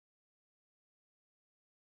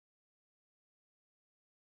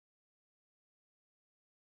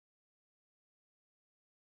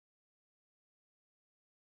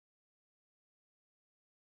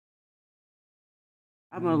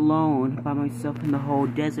I'm alone by myself in the whole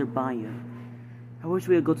desert biome. I wish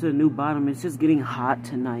we could go to the new bottom. It's just getting hot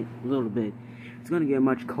tonight, a little bit. It's gonna get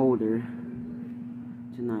much colder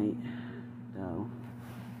tonight, though.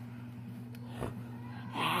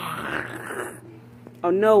 Oh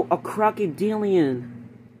no, a crocodilian!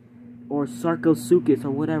 Or sarcosuchus,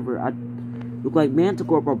 or whatever. I look like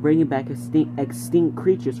manticorp are bringing back extinct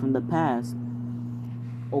creatures from the past.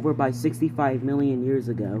 Over by 65 million years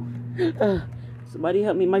ago. Somebody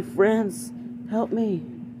help me, my friends! Help me!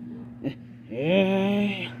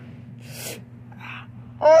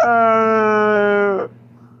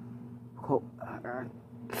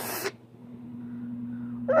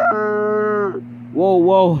 Whoa,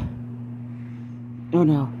 whoa! Oh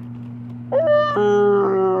no!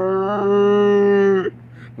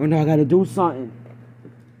 Oh no! I gotta do something.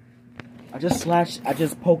 I just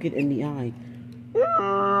poke it in the eye.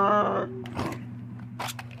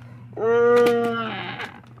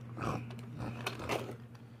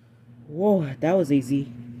 Whoa, that was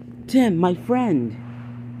easy. Tim, my friend.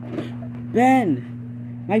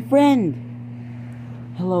 Ben, my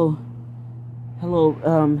friend. Hello.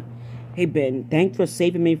 Hello, hey Ben, thanks for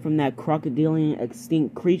saving me from that crocodilian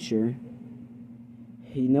extinct creature.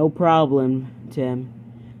 Hey, no problem, Tim.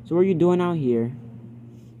 So what are you doing out here?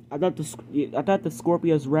 I thought the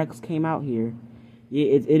Scorpius Rex came out here. Yeah,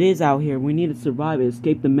 it is out here. We need to survive.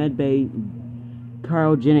 Escape the medbay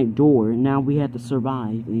cryogenic door. Now we have to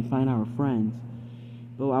survive and find our friends.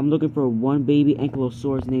 But I'm looking for one baby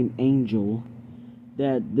ankylosaurus named Angel.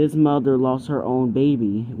 That this mother lost her own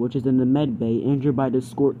baby, which is in the medbay, injured by the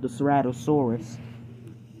ceratosaurus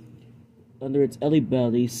under its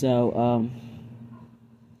belly. So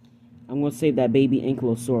I'm gonna save that baby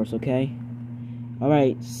ankylosaurus. Okay. All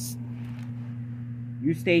right.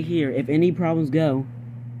 You stay here. If any problems go,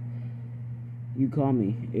 you call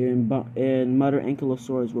me, and Mother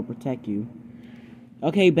Ankylosaurus will protect you.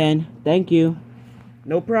 Okay, Ben. Thank you.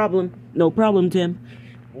 No problem. No problem, Tim.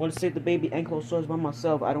 I want to save the baby Ankylosaurus by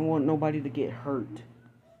myself. I don't want nobody to get hurt.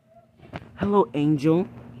 Hello, Angel.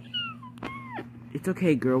 It's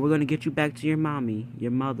okay, girl. We're gonna get you back to your mommy, your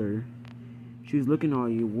mother. She was looking at all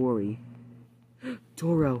you worry.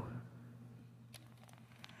 Toro.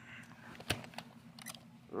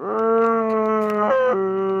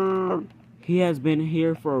 He has been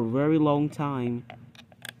here for a very long time.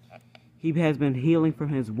 He has been healing from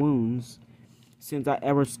his wounds since I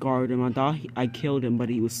ever scarred him. I thought I killed him, but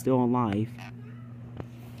he was still alive.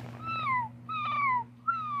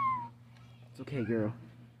 It's okay, girl.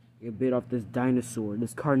 You bit off this dinosaur,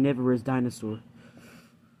 this carnivorous dinosaur.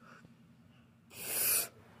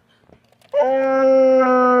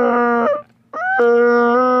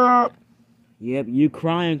 Yep, you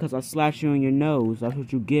crying because I slashed you on your nose. That's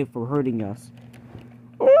what you get for hurting us.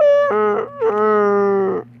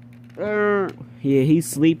 Yeah, he's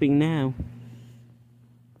sleeping now.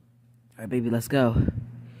 Alright, baby, let's go.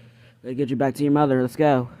 Gotta get you back to your mother. Let's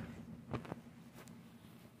go.